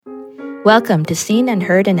Welcome to Seen and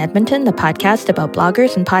Heard in Edmonton, the podcast about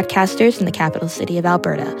bloggers and podcasters in the capital city of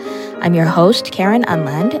Alberta. I'm your host, Karen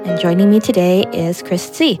Unland, and joining me today is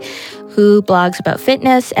Chris Tse, who blogs about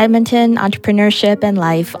fitness, Edmonton, entrepreneurship, and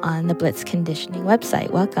life on the Blitz Conditioning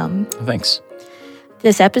website. Welcome. Thanks.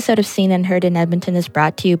 This episode of Seen and Heard in Edmonton is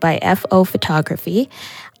brought to you by FO Photography.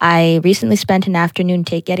 I recently spent an afternoon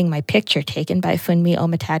getting my picture taken by Funmi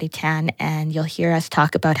Omatati-Tan, and you'll hear us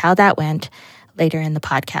talk about how that went later in the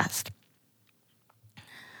podcast.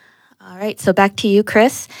 All right, so back to you,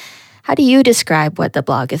 Chris. How do you describe what the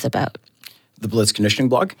blog is about? The Blitz Conditioning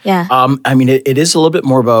blog? Yeah. It is a little bit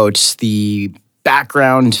more about the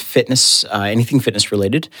background fitness, anything fitness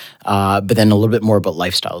related, but then a little bit more about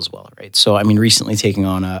lifestyle as well, right? So, recently taking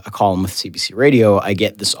on a column with CBC Radio, I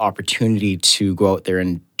get this opportunity to go out there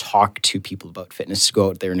and talk to people about fitness, to go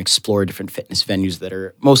out there and explore different fitness venues that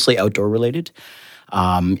are mostly outdoor related.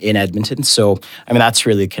 In Edmonton. So, that's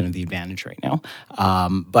really kind of the advantage right now.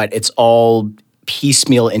 But it's all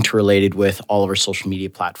piecemeal interrelated with all of our social media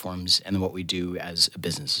platforms and then what we do as a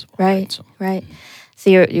business as well. Right. So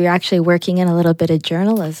you're actually working in a little bit of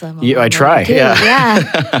journalism. Yeah, I try. Yeah.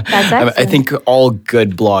 That's excellent. I think all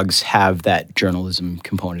good blogs have that journalism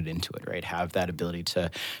component into it, right? Have that ability to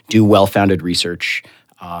do well-founded research,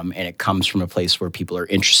 and it comes from a place where people are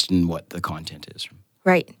interested in what the content is.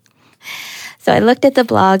 Right. So I looked at the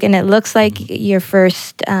blog, and it looks like your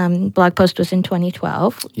first blog post was in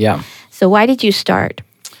 2012. Yeah. So why did you start?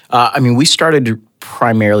 We started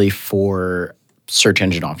primarily for search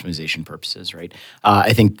engine optimization purposes, right?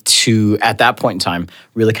 I think at that point in time,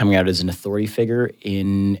 really coming out as an authority figure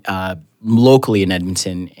in locally in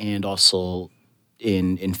Edmonton and also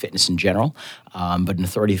in fitness in general, but an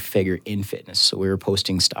authority figure in fitness. So we were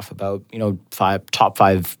posting stuff about, top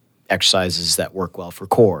five exercises that work well for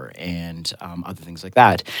core and other things like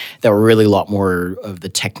that were really a lot more of the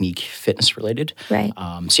technique fitness related. Right.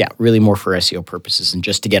 Really more for SEO purposes and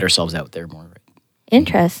just to get ourselves out there more. Right?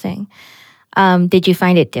 Interesting. Did you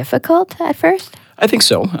find it difficult at first? I think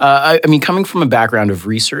so. Coming from a background of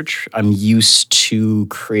research, I'm used to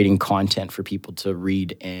creating content for people to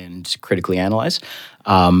read and critically analyze.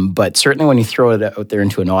 But certainly when you throw it out there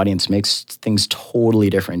into an audience, it makes things totally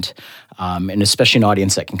different. And especially an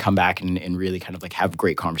audience that can come back and really kind of like have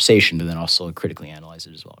great conversation, but then also critically analyze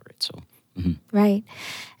it as well, right? So, Right.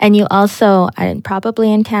 And you also, and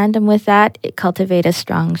probably in tandem with that, cultivate a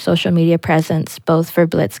strong social media presence, both for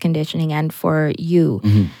Blitz Conditioning and for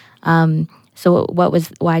you. So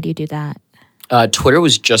why do you do that? Twitter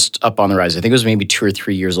was just up on the rise. I think it was maybe 2 or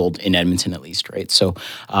 3 years old in Edmonton at least, right? So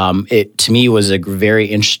it, to me, was a very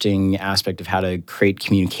interesting aspect of how to create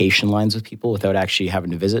communication lines with people without actually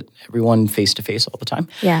having to visit everyone face-to-face all the time.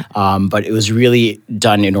 Yeah. But it was really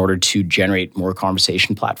done in order to generate more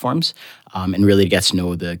conversation platforms and really get to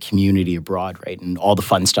know the community abroad, right? And all the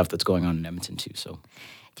fun stuff that's going on in Edmonton too, so...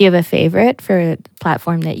 Do you have a favorite for a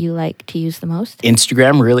platform that you like to use the most?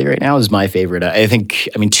 Instagram really right now is my favorite. I think,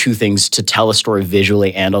 two things: to tell a story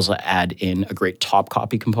visually and also add in a great top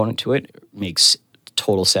copy component to it makes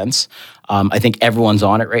total sense. I think everyone's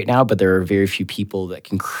on it right now, but there are very few people that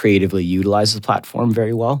can creatively utilize the platform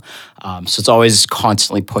very well. So it's always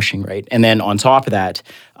constantly pushing, right? And then on top of that,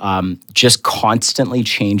 just constantly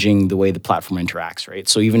changing the way the platform interacts, right?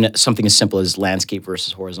 So even something as simple as landscape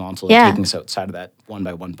versus horizontal and taking us outside of that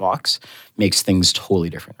one-by-one box makes things totally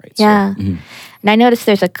different, right? Yeah. So, And I noticed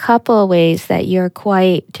there's a couple of ways that you're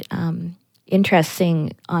quite...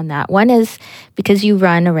 interesting on that. One is because you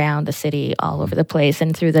run around the city all over the place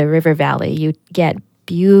and through the river valley, you get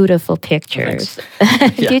beautiful pictures.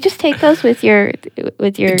 Do you just take those with your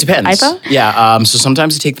It depends. iPhone? Yeah. So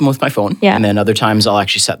sometimes I take them with my phone, Yeah. and then other times I'll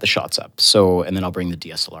actually set the shots up. So and then I'll bring the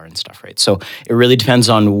DSLR and stuff, right? So it really depends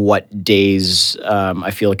on what days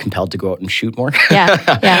I feel compelled to go out and shoot more.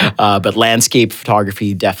 Yeah. But landscape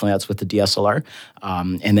photography, definitely that's with the DSLR.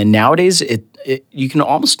 And then nowadays, you can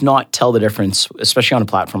almost not tell the difference, especially on a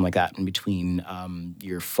platform like that, in between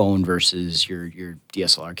your phone versus your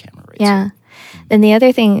DSLR camera, right? Yeah. Then the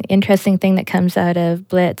other interesting thing that comes out of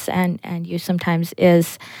Blitz and you sometimes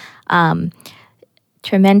is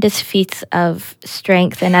tremendous feats of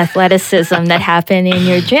strength and athleticism that happen in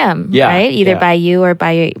your gym, right? Either by you or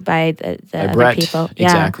by the other Brett, people.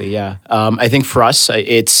 Exactly, yeah. I think for us,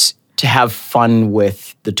 it's to have fun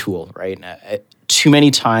with the tool, right? Too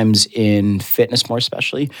many times in fitness, more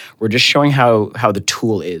especially, we're just showing how the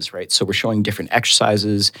tool is, right? So we're showing different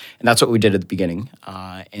exercises, and that's what we did at the beginning.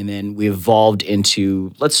 And then we evolved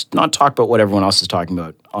into, let's not talk about what everyone else is talking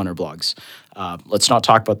about on our blogs. Let's not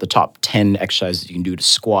talk about the top 10 exercises you can do to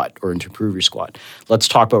squat or to improve your squat. Let's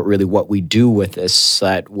talk about really what we do with this, so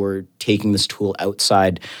that we're taking this tool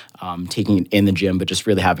outside, taking it in the gym, but just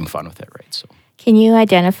really having fun with it, right? So, Can you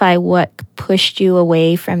identify what pushed you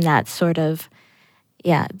away from that sort of,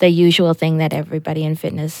 the usual thing that everybody in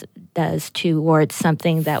fitness does towards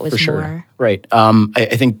something that was for sure. more? Right.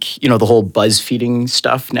 I think, the whole buzz feeding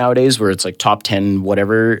stuff nowadays where it's like top 10,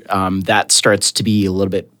 whatever, that starts to be a little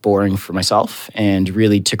bit boring for myself. And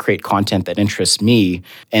really to create content that interests me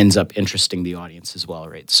ends up interesting the audience as well,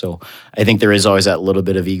 right? So I think there is always that little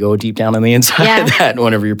bit of ego deep down on the inside that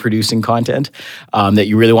whenever you're producing content, that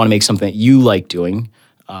you really want to make something that you like doing,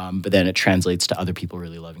 but then it translates to other people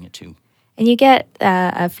really loving it too. And you get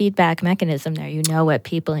a feedback mechanism there. You know what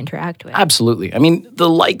people interact with. Absolutely. I mean, the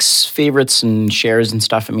likes, favorites, and shares and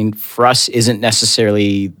stuff, for us isn't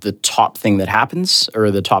necessarily the top thing that happens or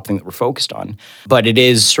the top thing that we're focused on, but it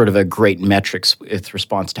is sort of a great metrics with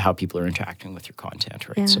response to how people are interacting with your content,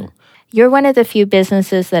 right? Yeah. So you're one of the few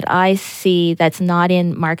businesses that I see that's not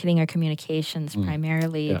in marketing or communications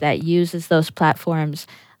primarily that uses those platforms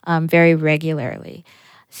very regularly.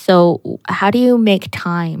 So how do you make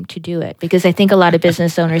time to do it? Because I think a lot of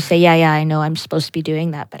business owners say, I know I'm supposed to be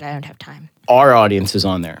doing that, but I don't have time. Our audience is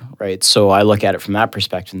on there, right? So I look at it from that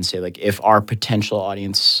perspective and say, like, if our potential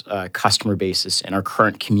audience, customer basis, and our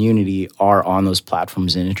current community are on those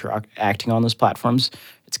platforms and interacting on those platforms,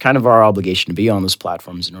 it's kind of our obligation to be on those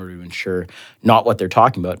platforms in order to ensure not what they're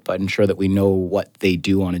talking about, but ensure that we know what they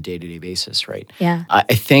do on a day-to-day basis, right? Yeah. I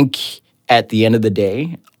think at the end of the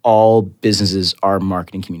day, all businesses are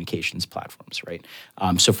marketing communications platforms, right?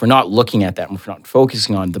 So if we're not looking at that and if we're not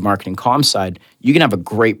focusing on the marketing comm side, you can have a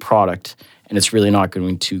great product and it's really not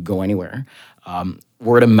going to go anywhere.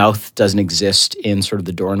 Word of mouth doesn't exist in sort of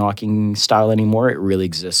the door knocking style anymore. It really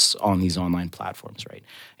exists on these online platforms, right?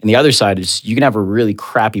 And the other side is you can have a really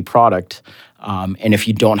crappy product, and if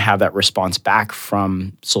you don't have that response back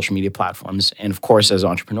from social media platforms, and of course, as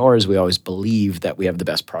entrepreneurs, we always believe that we have the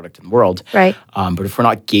best product in the world. Right. But if we're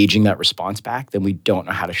not gauging that response back, then we don't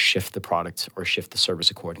know how to shift the product or shift the service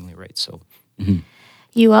accordingly, right? So,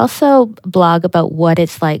 You also blog about what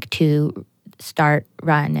it's like to start,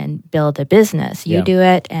 run, and build a business. You do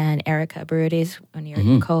it, and Erica Barudes, one of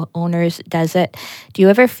your co-owners, does it. Do you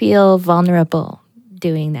ever feel vulnerable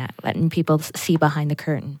doing that, letting people see behind the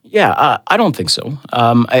curtain? Yeah, I don't think so.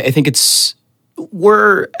 I think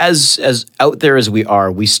we're as out there as we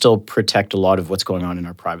are, we still protect a lot of what's going on in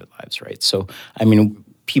our private lives, right? So,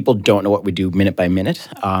 people don't know what we do minute by minute,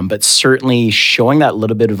 but certainly showing that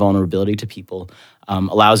little bit of vulnerability to people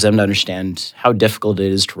allows them to understand how difficult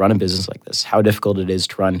it is to run a business like this, how difficult it is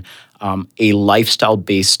to run a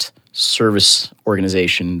lifestyle-based service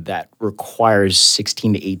organization that requires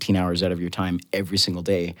 16 to 18 hours out of your time every single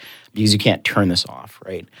day because you can't turn this off,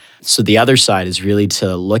 right? So the other side is really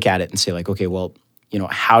to look at it and say, like, okay, well,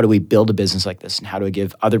 how do we build a business like this, and how do we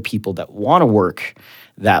give other people that want to work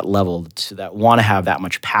that level, that want to have that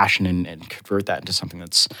much passion and convert that into something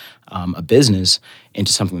that's a business,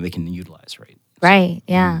 into something that they can utilize, right? Right,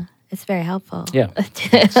 yeah. It's very helpful. Yeah.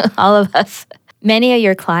 To all of us. Many of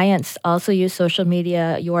your clients also use social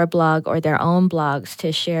media, your blog, or their own blogs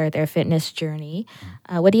to share their fitness journey.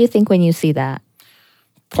 What do you think when you see that?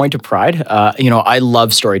 Point of pride. I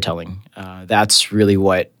love storytelling. That's really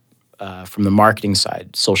what, from the marketing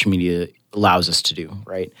side, social media allows us to do,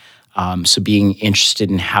 right? So being interested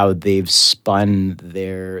in how they've spun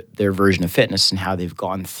their version of fitness and how they've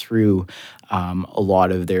gone through a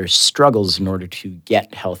lot of their struggles in order to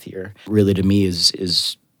get healthier, really to me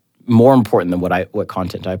is more important than what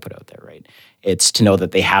content I put out there, right? It's to know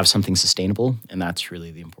that they have something sustainable, and that's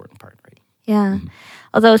really the important part, right? Yeah.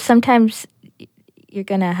 Although sometimes you're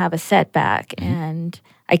going to have a setback, and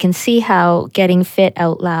I can see how getting fit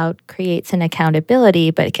out loud creates an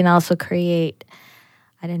accountability, but it can also create,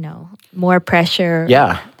 I don't know, more pressure.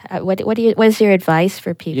 Yeah. What is your advice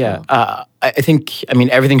for people? Yeah. I think,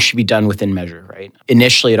 everything should be done within measure, right?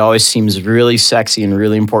 Initially, it always seems really sexy and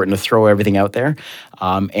really important to throw everything out there.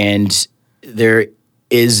 And there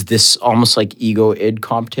is this almost like ego-id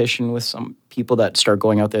competition with some people that start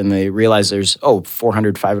going out there and they realize there's,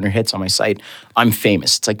 400, 500 hits on my site. I'm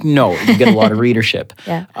famous. It's like, no, you get a lot of readership.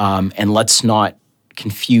 Yeah. And let's not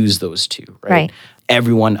confuse those two, right?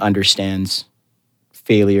 Everyone understands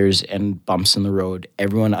failures and bumps in the road.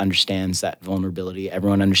 Everyone understands that vulnerability.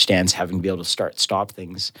 Everyone understands having to be able to stop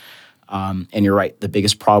things. And you're right. The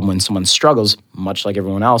biggest problem when someone struggles, much like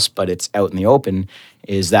everyone else, but it's out in the open,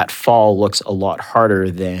 is that fall looks a lot harder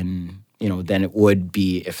than it would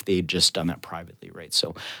be if they'd just done that privately, right?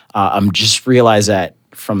 So I'm just realize that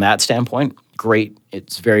from that standpoint, great.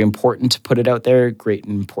 It's very important to put it out there. Great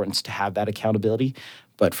importance to have that accountability.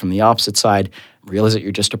 But from the opposite side, realize that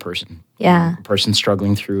you're just a person. Yeah. A person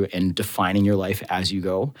struggling through and defining your life as you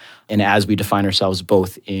go. And as we define ourselves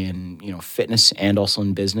both in, fitness and also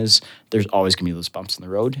in business, there's always going to be those bumps in the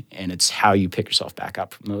road. And it's how you pick yourself back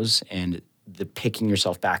up from those. And the picking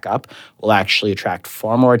yourself back up will actually attract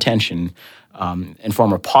far more attention and far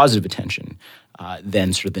more positive attention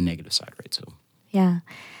than sort of the negative side, right? So, yeah.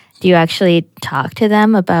 Do you actually talk to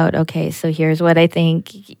them about, okay, so here's what I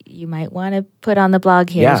think you might want to put on the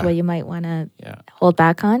blog. Here's what you might want to hold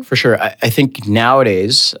back on? For sure. I think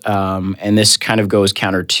nowadays, and this kind of goes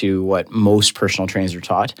counter to what most personal trainers are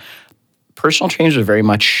taught, personal trainers are very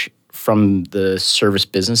much, from the service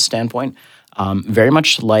business standpoint, very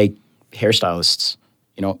much like hairstylists.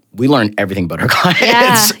 We learn everything about our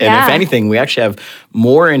clients. And if anything, we actually have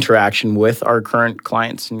more interaction with our current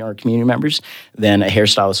clients and our community members than a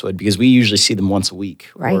hairstylist would, because we usually see them once a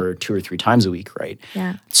week or 2 or 3 times a week, right?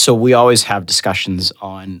 Yeah. So we always have discussions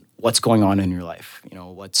on what's going on in your life.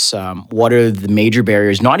 What are the major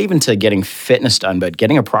barriers, not even to getting fitness done, but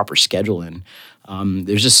getting a proper schedule in.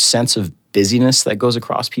 There's this sense of busyness that goes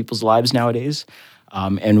across people's lives nowadays.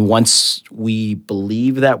 And once we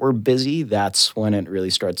believe that we're busy, that's when it really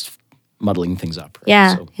starts muddling things up. Right?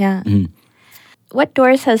 Yeah, yeah. What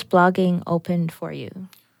doors has blogging opened for you?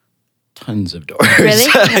 Tons of doors. Really?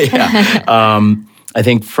 I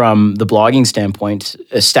think from the blogging standpoint,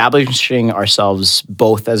 establishing ourselves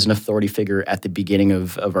both as an authority figure at the beginning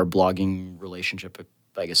of our blogging relationship,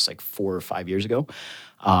 I guess like 4 or 5 years ago,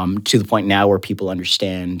 to the point now where people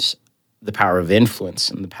understand the power of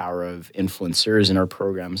influence and the power of influencers in our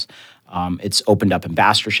programs. It's opened up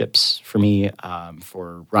ambassadorships for me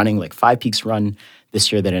for running, like 5 Peaks Run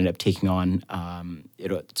this year that I ended up taking on.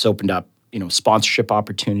 It's opened up, sponsorship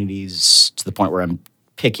opportunities to the point where I'm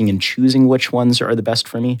picking and choosing which ones are the best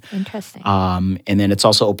for me. Interesting. And then it's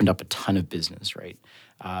also opened up a ton of business, right?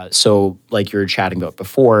 So like you were chatting about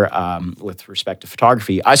before, with respect to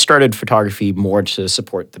photography, I started photography more to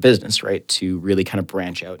support the business, right? To really kind of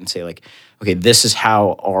branch out and say like, okay, this is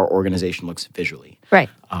how our organization looks visually. Right.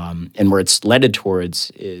 And where it's lended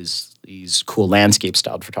towards is these cool landscape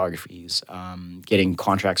styled photographies, getting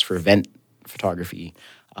contracts for event photography,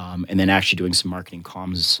 and then actually doing some marketing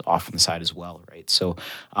comms off on the side as well, right? So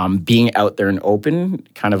being out there and open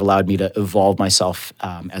kind of allowed me to evolve myself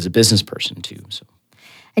as a business person too, so.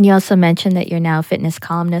 And you also mentioned that you're now a fitness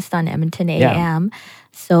columnist on Edmonton AM.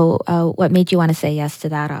 So what made you want to say yes to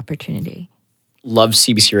that opportunity? Love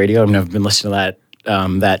CBC Radio. I've been listening to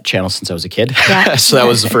that channel since I was a kid. Yeah. So that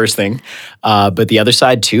was the first thing. But the other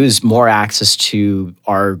side too is more access to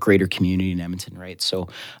our greater community in Edmonton, right? So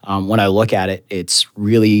when I look at it, it's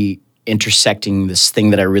really intersecting this thing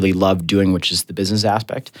that I really love doing, which is the business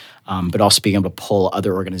aspect, but also being able to pull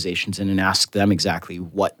other organizations in and ask them exactly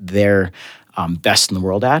what they're best in the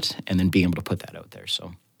world at, and then being able to put that out there.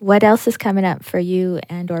 So, what else is coming up for you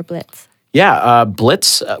and or Blitz? Yeah,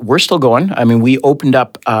 Blitz, we're still going. I mean, we opened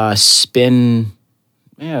up Spin,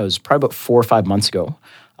 it was probably about 4 or 5 months ago.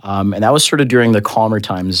 And that was sort of during the calmer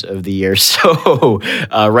times of the year. So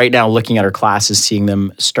right now, looking at our classes, seeing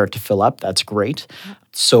them start to fill up, that's great.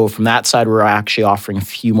 So from that side, we're actually offering a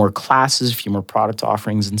few more classes, a few more product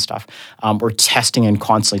offerings and stuff. We're testing and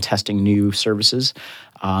constantly testing new services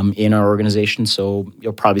in our organization. So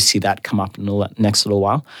you'll probably see that come up in the next little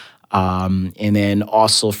while. And then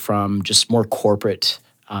also from just more corporate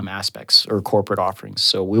aspects or corporate offerings.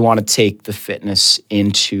 So we want to take the fitness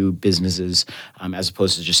into businesses as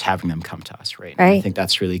opposed to just having them come to us, right? Right. I think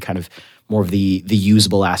that's really kind of more of the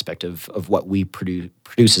usable aspect of what we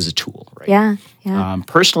produce as a tool, right? Yeah, yeah.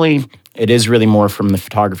 Personally, it is really more from the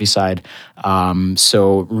photography side.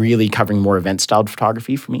 So really covering more event-styled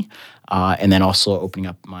photography for me. And then also opening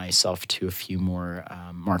up myself to a few more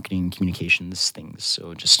marketing communications things.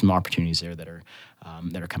 So just some opportunities there that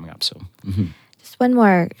are coming up. So Just one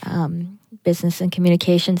more business and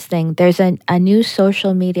communications thing. There's a new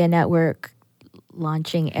social media network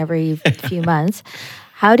launching every few months.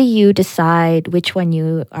 How do you decide which one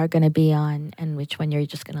you are going to be on and which one you're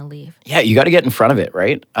just going to leave? Yeah, you got to get in front of it,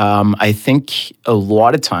 right? I think a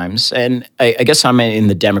lot of times, and I guess I'm in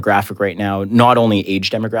the demographic right now, not only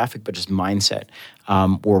age demographic, but just mindset,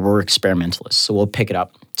 where we're experimentalists. So we'll pick it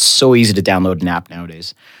up. It's so easy to download an app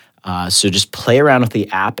nowadays. So just play around with the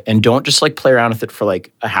app and don't just like play around with it for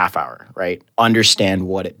like a half hour, right? Understand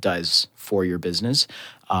what it does for your business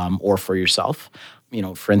or for yourself.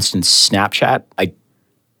 For instance, Snapchat, I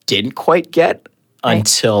didn't quite get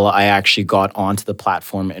until I actually got onto the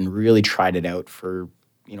platform and really tried it out for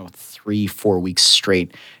 3-4 weeks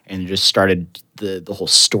straight and just started the whole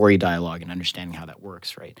story dialogue and understanding how that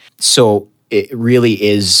works, right? So it really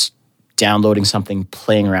is downloading something,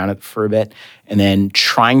 playing around it for a bit, and then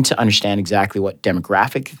trying to understand exactly what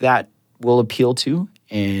demographic that will appeal to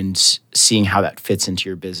and seeing how that fits into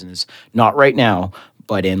your business. Not right now,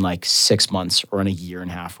 but in like 6 months or in a year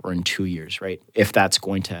and a half or in 2 years, right? If that's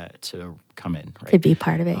going to come in, right? To be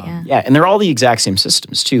part of it, yeah. Yeah, and they're all the exact same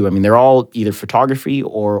systems too. I mean, they're all either photography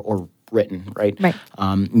or written, right? Right.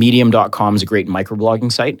 Medium.com is a great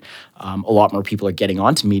microblogging site. A lot more people are getting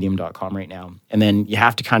onto Medium.com right now. And then you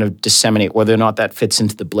have to kind of disseminate whether or not that fits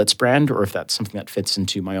into the Blitz brand or if that's something that fits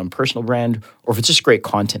into my own personal brand or if it's just great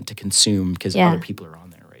content to consume because other people are on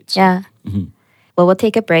there, right? So, yeah. Well, we'll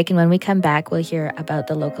take a break, and when we come back, we'll hear about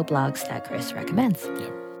the local blogs that Chris recommends. Yeah.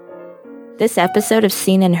 This episode of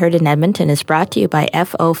Seen and Heard in Edmonton is brought to you by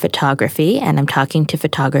FO Photography, and I'm talking to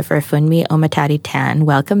photographer Funmi Omatadi-Tan.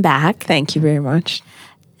 Welcome back. Thank you very much.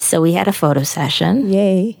 So we had a photo session.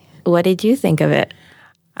 Yay. What did you think of it?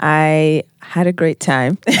 I had a great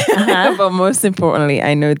time. But most importantly,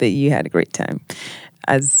 I know that you had a great time.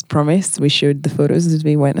 As promised, we showed the photos as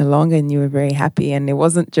we went along and you were very happy. And it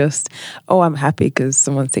wasn't just, oh, I'm happy because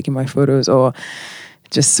someone's taking my photos or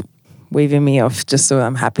just waving me off just so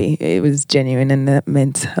I'm happy. It was genuine and that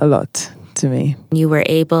meant a lot to me. You were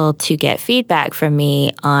able to get feedback from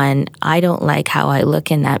me on, I don't like how I look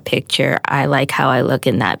in that picture. I like how I look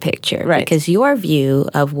in that picture. Right. Because your view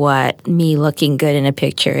of what me looking good in a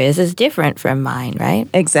picture is different from mine, right?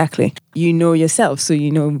 Exactly. You know yourself, so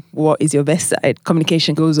you know what is your best side.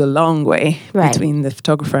 Communication goes a long way between the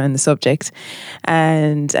photographer and the subject.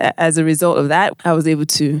 And as a result of that, I was able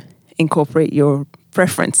to incorporate your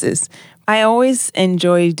preferences. I always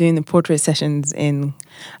enjoy doing the portrait sessions in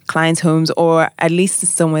clients' homes or at least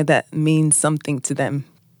somewhere that means something to them.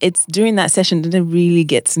 It's during that session that they really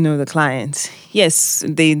get to know the client. Yes,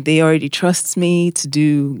 they already trust me to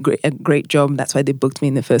do a great job. That's why they booked me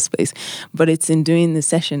in the first place. But it's in doing the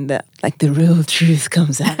session that like the real truth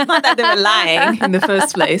comes out. Not that they were lying in the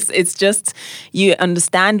first place. It's just you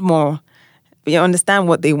understand more. You understand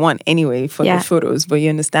what they want anyway for the photos, but you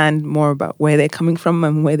understand more about where they're coming from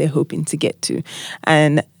and where they're hoping to get to.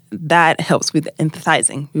 And that helps with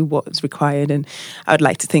empathizing with what is required. And I would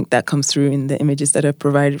like to think that comes through in the images that are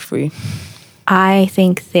provided for you. I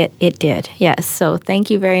think that it did, yes. So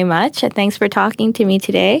thank you very much. Thanks for talking to me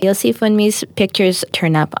today. You'll see Funmi's pictures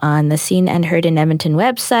turn up on the Seen and Heard in Edmonton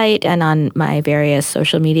website and on my various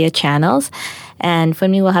social media channels. And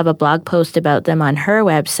Funmi will have a blog post about them on her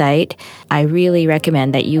website. I really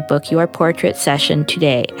recommend that you book your portrait session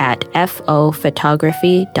today at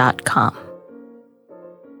fophotography.com.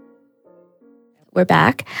 We're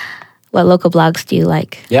back. What local blogs do you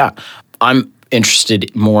like? Yeah, I'm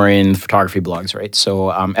interested more in photography blogs, right? So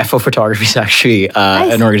FO Photography is actually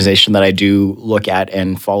an organization that I do look at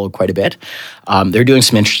and follow quite a bit. They're doing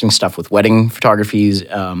some interesting stuff with wedding photographies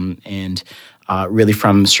and really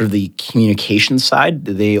from sort of the communication side.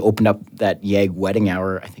 They opened up that YEG wedding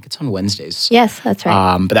hour. I think it's on Wednesdays. Yes, that's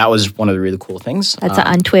right. But that was one of the really cool things. That's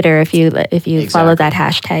on Twitter. If you follow that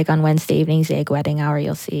hashtag on Wednesday evenings, YEG wedding hour,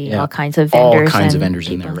 you'll see all kinds of vendors. All kinds of vendors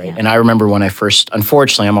in there, right? Yeah. And I remember when I first,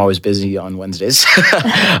 unfortunately, I'm always busy on Wednesdays.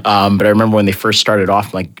 But I remember when they first started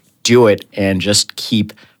off, I'm like, do it and just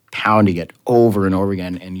keep pounding it over and over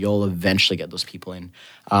again, and you'll eventually get those people in.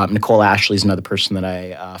 Nicole Ashley is another person that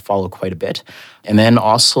I follow quite a bit. And then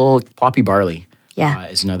also Poppy Barley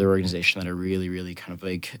is another organization that I really, really kind of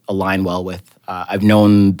like align well with. I've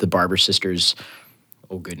known the Barber sisters,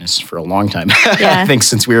 oh goodness, for a long time. I think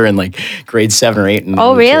since we were in like grade 7 or 8.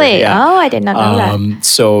 Oh, really? Yeah. Oh, I did not know that.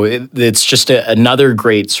 So it's just another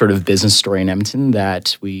great sort of business story in Edmonton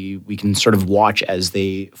that we can sort of watch as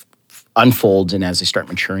they unfold and as they start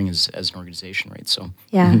maturing as an organization, right? So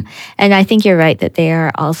and I think you're right that they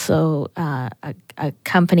are also a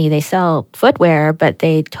company. They sell footwear, but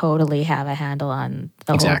they totally have a handle on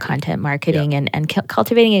the whole content marketing and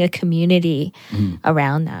cultivating a community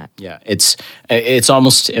around that. Yeah, it's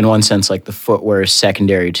almost in one sense like the footwear is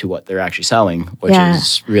secondary to what they're actually selling, which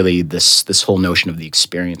is really this whole notion of the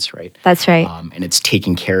experience, right? That's right. And it's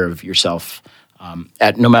taking care of yourself.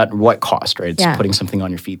 At no matter what cost, right? It's putting something on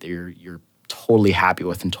your feet that you're totally happy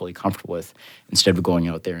with and totally comfortable with, instead of going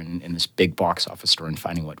out there in this big box office store and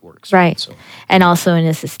finding what works. Right. So, and also in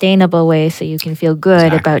a sustainable way, so you can feel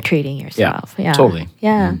good about treating yourself. Yeah, totally.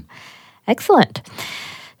 Yeah, excellent.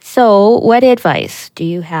 So, what advice do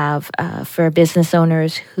you have for business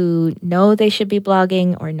owners who know they should be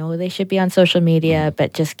blogging or know they should be on social media,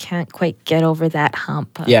 but just can't quite get over that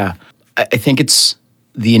hump? Yeah, I think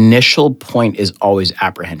the initial point is always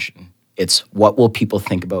apprehension. It's what will people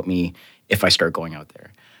think about me if I start going out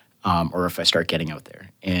there, or if I start getting out there.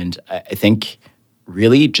 And I think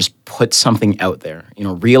really just put something out there.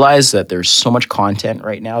 Realize that there's so much content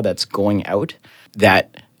right now that's going out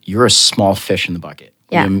that you're a small fish in the bucket.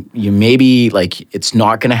 Yeah. You maybe it's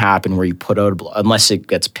not going to happen where you put out unless it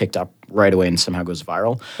gets picked up right away and somehow goes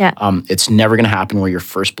viral. Yeah. It's never going to happen where your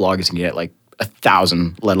first blog is going to get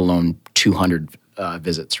 1,000, let alone 200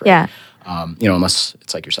 visits, right? Yeah. Unless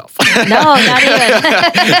it's like yourself. No, not even.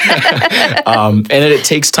 And it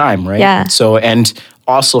takes time, right? Yeah. So, and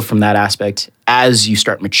also from that aspect, as you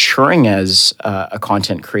start maturing as a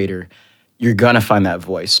content creator, you're going to find that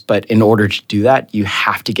voice. But in order to do that, you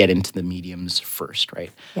have to get into the mediums first,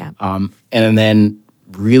 right? Yeah. And then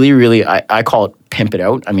really, really, I call it pimp it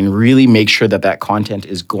out. I mean, really make sure that content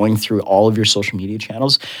is going through all of your social media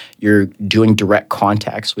channels. You're doing direct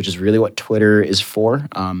contacts, which is really what Twitter is for,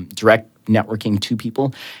 direct networking to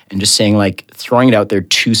people and just saying throwing it out there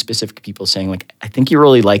to specific people saying I think you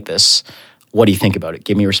really like this. What do you think about it?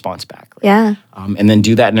 Give me a response back. Right? Yeah. And then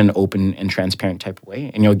do that in an open and transparent type of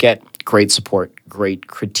way. And you'll get great support, great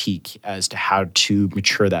critique as to how to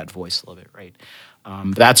mature that voice a little bit, right?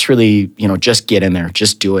 That's really, just get in there,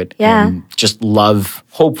 just do it. Yeah. And just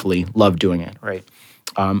hopefully love doing it, right?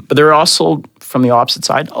 But there are also, from the opposite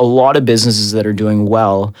side, a lot of businesses that are doing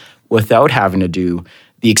well without having to do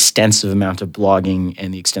the extensive amount of blogging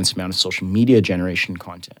and the extensive amount of social media generation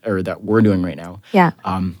content or that we're doing right now. Yeah.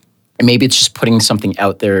 And maybe it's just putting something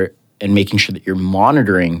out there and making sure that you're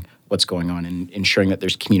monitoring what's going on and ensuring that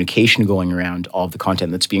there's communication going around all of the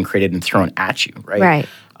content that's being created and thrown at you, right? Right.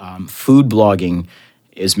 Food blogging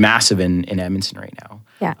is massive in Edmonton right now.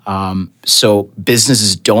 Yeah. So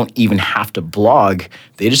businesses don't even have to blog.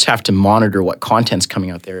 They just have to monitor what content's coming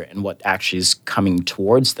out there and what actually is coming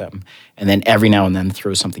towards them. And then every now and then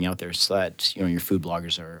throw something out there so that, your food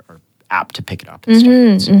bloggers are apt to pick it up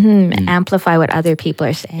and stuff. Amplify what other people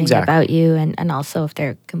are saying about you, and also if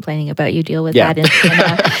they're complaining about you, deal with that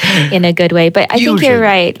in a good way. But I think you're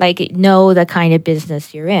right. Know the kind of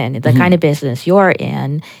business you're in, the kind of business you're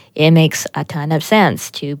in. It makes a ton of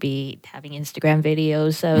sense to be having Instagram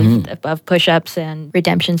videos of push-ups and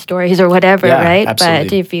redemption stories or whatever, right? Absolutely.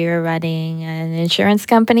 But if you're running an insurance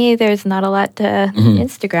company, there's not a lot to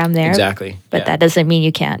Instagram there. Exactly. But that doesn't mean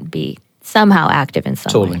you can't be somehow active in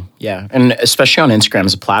some way. Yeah. And especially on Instagram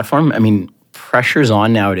as a platform, I mean, pressure's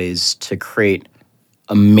on nowadays to create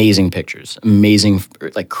amazing pictures,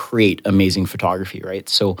 create amazing photography, right?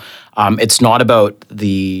 So it's not about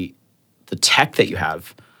the tech that you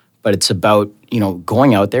have, but it's about,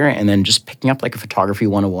 going out there and then just picking up a photography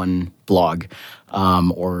 101 blog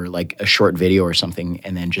or a short video or something,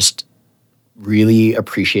 and then just really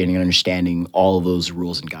appreciating and understanding all of those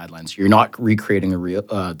rules and guidelines. You're not recreating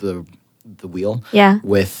the wheel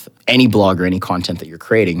with any blog or any content that you're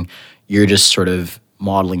creating. You're just sort of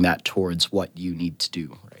modeling that towards what you need to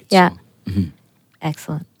do, right? Yeah. So,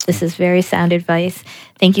 excellent. This is very sound advice.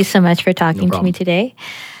 Thank you so much for talking to me today.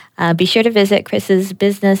 Be sure to visit Chris's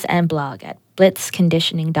business and blog at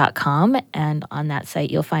blitzconditioning.com. And on that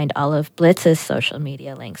site, you'll find all of Blitz's social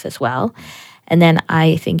media links as well. And then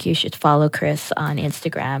I think you should follow Chris on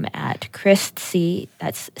Instagram at ChrisTse,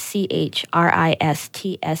 that's ChrisTse_.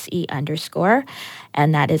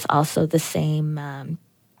 And that is also the same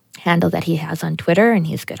handle that he has on Twitter, and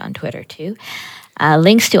he's good on Twitter too.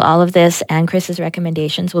 Links to all of this and Chris's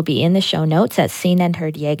recommendations will be in the show notes at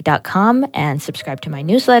seenandheardyeg.com, and subscribe to my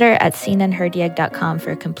newsletter at seenandheardyeg.com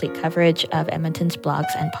for complete coverage of Edmonton's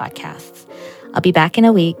blogs and podcasts. I'll be back in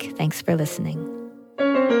a week. Thanks for listening.